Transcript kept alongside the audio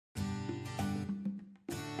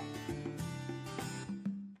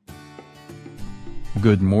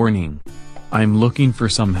Good morning. I'm looking for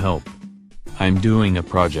some help. I'm doing a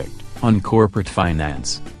project on corporate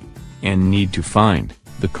finance and need to find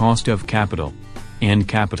the cost of capital and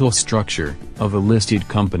capital structure of a listed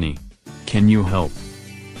company. Can you help?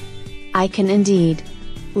 I can indeed.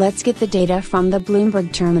 Let's get the data from the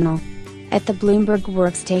Bloomberg terminal. At the Bloomberg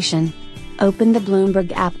workstation, open the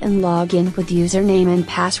Bloomberg app and log in with username and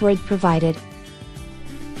password provided.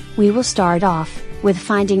 We will start off with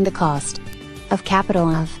finding the cost of capital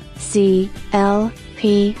of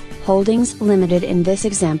CLP Holdings Limited in this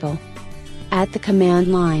example. At the command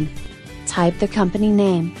line, type the company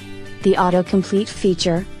name. The autocomplete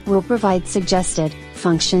feature will provide suggested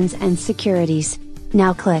functions and securities.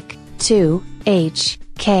 Now click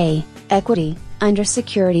 2HK Equity under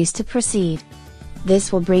Securities to proceed.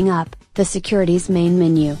 This will bring up the securities main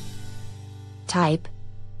menu. Type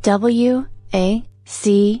WACC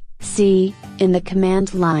in the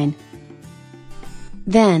command line.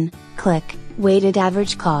 Then, click Weighted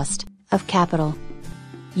Average Cost of Capital.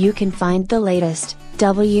 You can find the latest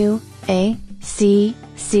WACC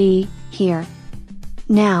here.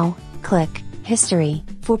 Now, click History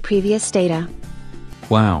for previous data.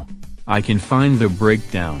 Wow! I can find the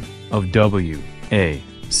breakdown of WACC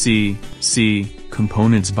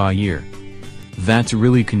components by year. That's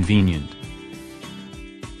really convenient.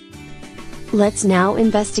 Let's now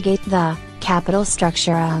investigate the capital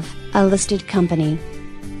structure of a listed company.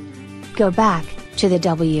 Go back to the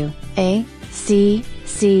WACC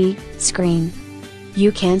screen.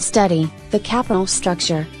 You can study the capital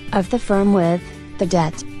structure of the firm with the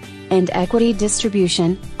debt and equity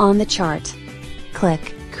distribution on the chart.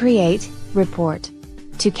 Click Create Report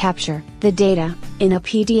to capture the data in a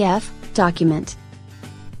PDF document.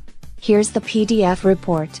 Here's the PDF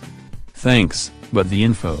report. Thanks, but the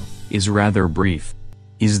info is rather brief.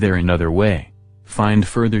 Is there another way? Find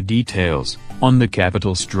further details on the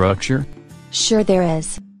capital structure? Sure there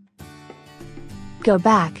is. Go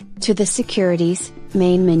back to the Securities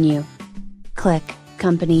main menu. Click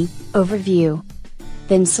Company Overview.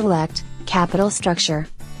 Then select Capital Structure.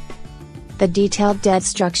 The detailed debt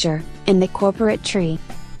structure in the corporate tree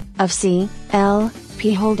of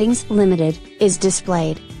CLP Holdings Limited is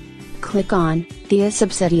displayed. Click on the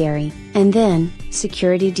subsidiary and then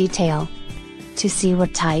Security Detail to see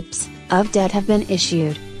what types of debt have been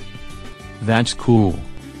issued. That's cool.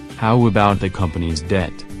 How about the company's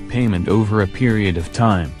debt payment over a period of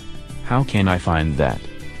time? How can I find that?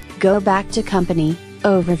 Go back to Company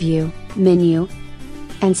Overview menu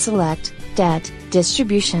and select Debt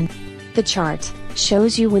Distribution. The chart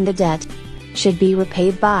shows you when the debt should be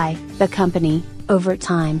repaid by the company over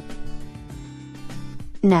time.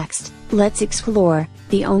 Next, let's explore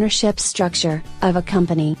the ownership structure of a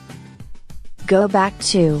company. Go back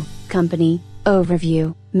to Company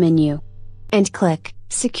Overview menu and click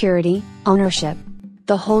Security Ownership.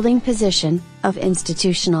 The holding position of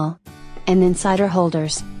institutional and insider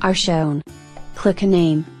holders are shown. Click a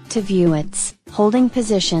name to view its holding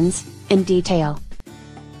positions in detail.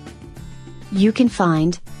 You can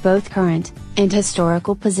find both current and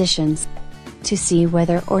historical positions to see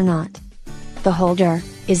whether or not the holder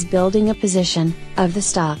is building a position of the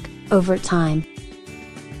stock over time.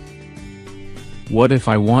 What if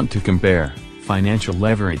I want to compare financial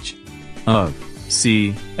leverage of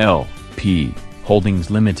CLP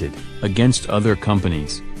Holdings Limited against other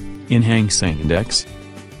companies in Hang Seng Index?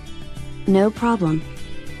 No problem.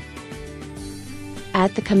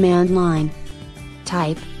 At the command line,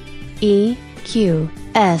 type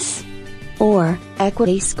EQS or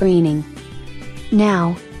Equity Screening.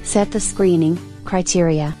 Now, set the screening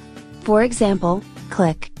criteria. For example,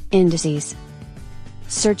 click Indices.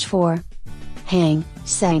 Search for Hang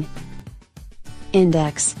Seng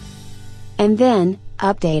Index. And then,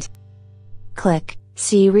 Update. Click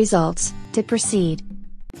See Results to proceed.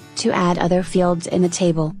 To add other fields in the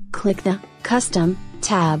table, click the Custom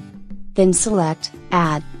tab. Then select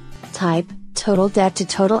Add. Type Total Debt to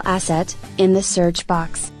Total Asset in the search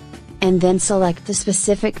box. And then select the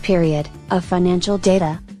specific period of financial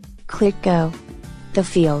data. Click Go. The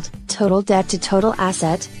field Total Debt to Total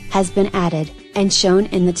Asset has been added and shown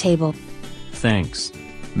in the table. Thanks.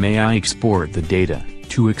 May I export the data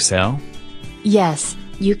to Excel? Yes,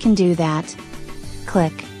 you can do that.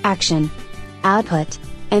 Click Action, Output,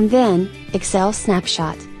 and then Excel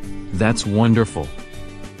Snapshot. That's wonderful.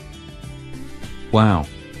 Wow.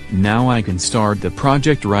 Now I can start the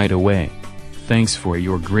project right away. Thanks for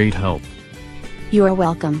your great help. You are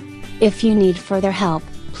welcome. If you need further help,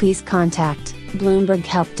 please contact Bloomberg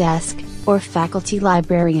Help Desk or Faculty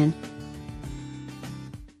Librarian.